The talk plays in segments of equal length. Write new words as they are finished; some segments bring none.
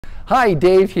Hi,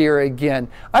 Dave here again.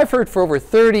 I've heard for over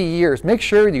 30 years, make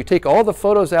sure you take all the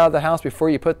photos out of the house before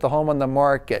you put the home on the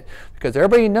market, because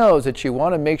everybody knows that you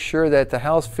want to make sure that the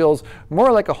house feels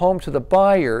more like a home to the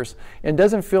buyers and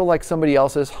doesn't feel like somebody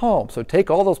else's home. So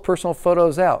take all those personal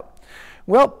photos out.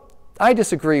 Well, I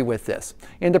disagree with this.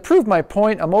 And to prove my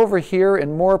point, I'm over here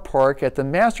in Moore Park at the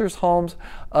Masters Homes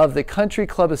of the Country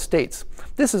Club Estates.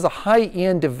 This is a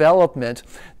high-end development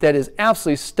that is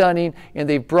absolutely stunning, and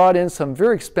they've brought in some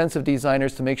very expensive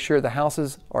designers to make sure the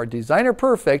houses are designer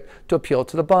perfect to appeal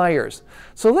to the buyers.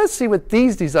 So let's see what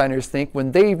these designers think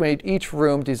when they made each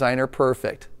room designer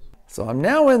perfect. So I'm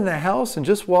now in the house, and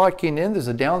just walking in, there's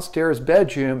a downstairs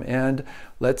bedroom, and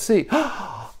let's see.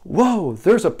 Whoa,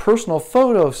 there's a personal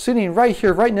photo sitting right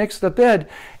here, right next to the bed,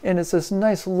 and it's this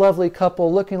nice, lovely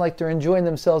couple looking like they're enjoying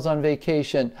themselves on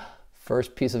vacation.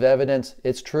 First piece of evidence,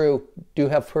 it's true. Do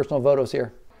have personal photos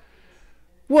here.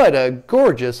 What a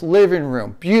gorgeous living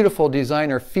room. Beautiful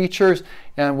designer features.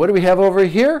 And what do we have over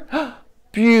here?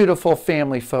 Beautiful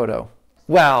family photo.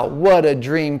 Wow, what a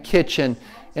dream kitchen.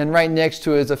 And right next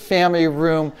to it is a family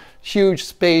room, huge,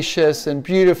 spacious, and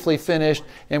beautifully finished.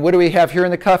 And what do we have here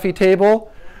on the coffee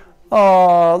table?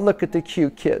 Oh, look at the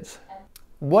cute kids.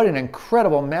 What an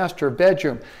incredible master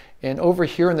bedroom. And over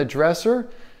here in the dresser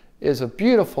is a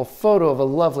beautiful photo of a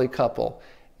lovely couple.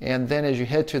 And then as you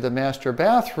head to the master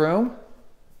bathroom,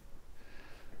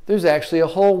 there's actually a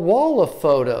whole wall of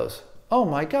photos. Oh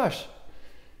my gosh.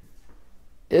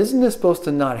 Isn't this supposed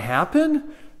to not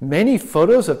happen? Many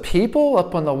photos of people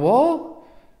up on the wall?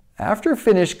 After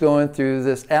finished going through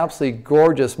this absolutely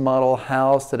gorgeous model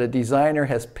house that a designer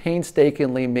has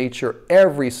painstakingly made sure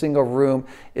every single room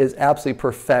is absolutely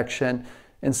perfection,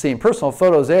 and seeing personal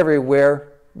photos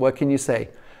everywhere, what can you say?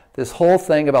 This whole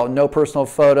thing about no personal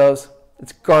photos,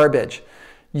 it's garbage.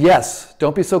 Yes,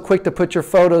 don't be so quick to put your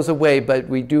photos away, but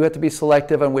we do have to be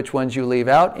selective on which ones you leave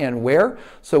out and where.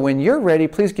 So when you're ready,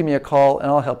 please give me a call and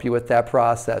I'll help you with that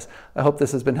process. I hope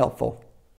this has been helpful.